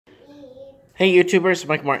Hey YouTubers,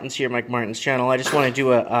 Mike Martins here, Mike Martins channel. I just want to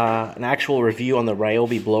do an actual review on the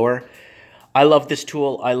Ryobi blower. I love this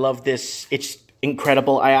tool. I love this. It's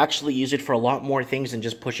incredible. I actually use it for a lot more things than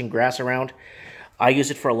just pushing grass around. I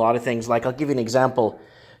use it for a lot of things. Like, I'll give you an example.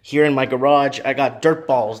 Here in my garage, I got dirt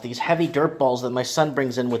balls, these heavy dirt balls that my son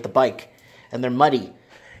brings in with the bike. And they're muddy.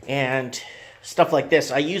 And stuff like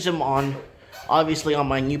this. I use them obviously on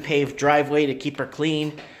my new paved driveway to keep her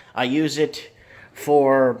clean. I use it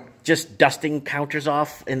for just dusting counters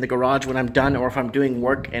off in the garage when I'm done, or if I'm doing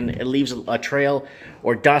work and it leaves a trail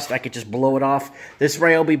or dust, I could just blow it off. This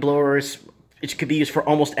Ryobi blower it could be used for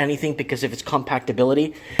almost anything because of its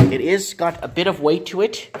compactability. It is got a bit of weight to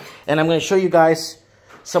it, and I'm going to show you guys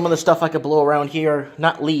some of the stuff I could blow around here.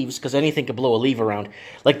 Not leaves, because anything could blow a leaf around.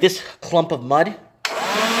 Like this clump of mud.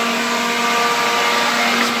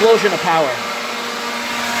 Explosion of power.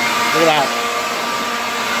 Look at that.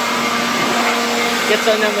 Gets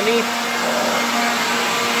on underneath.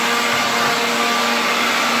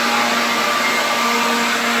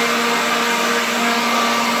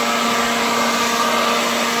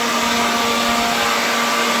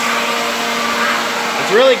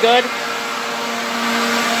 It's really good.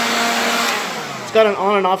 It's got an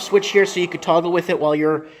on and off switch here, so you could toggle with it while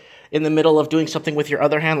you're in the middle of doing something with your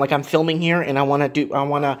other hand. Like I'm filming here and I want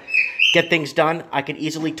to get things done. I could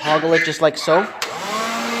easily toggle it just like so.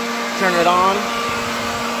 Turn it on.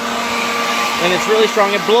 And it's really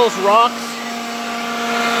strong. It blows rocks.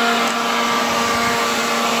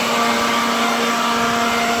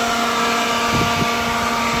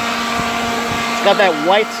 It's got that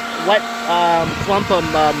wet clump of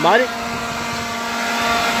mud.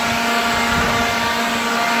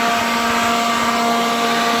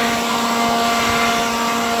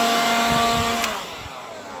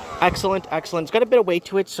 Excellent, excellent. It's got a bit of weight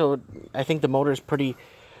to it, so I think the motor is pretty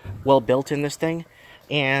well built in this thing.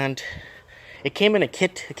 And it came in a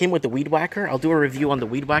kit. It came with the weed whacker. I'll do a review on the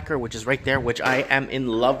weed whacker, which is right there, which I am in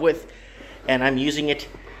love with, and I'm using it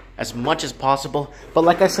as much as possible. But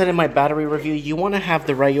like I said in my battery review, you want to have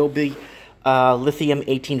the Ryobi lithium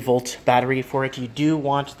 18-volt battery for it. You do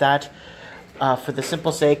want that for the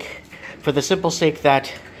simple sake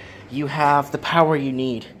that you have the power you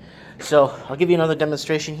need. So I'll give you another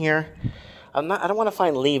demonstration here. I don't want to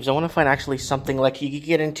find leaves. I want to find actually something like you could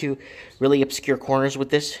get into really obscure corners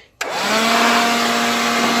with this.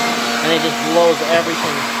 And it just blows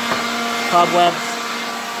everything. Cobwebs.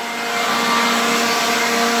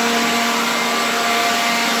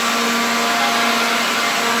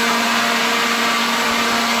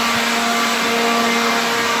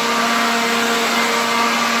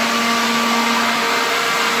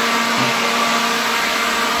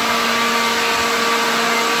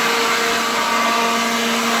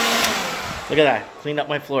 Look at that. Cleaned up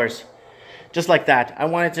my floors. Just like that. I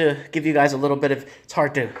wanted to give you guys a little bit of... It's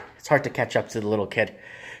hard to catch up to the little kid.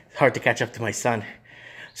 It's hard to catch up to my son.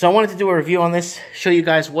 So I wanted to do a review on this, show you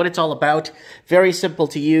guys what it's all about. Very simple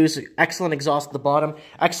to use. Excellent exhaust at the bottom.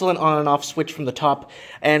 Excellent on and off switch from the top.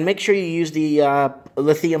 And make sure you use the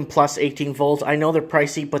Lithium Plus 18 volts. I know they're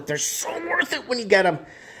pricey, but they're so worth it when you get them.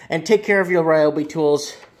 And take care of your Ryobi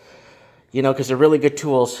tools, you know, because they're really good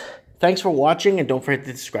tools. Thanks for watching, and don't forget to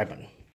hit the subscribe button.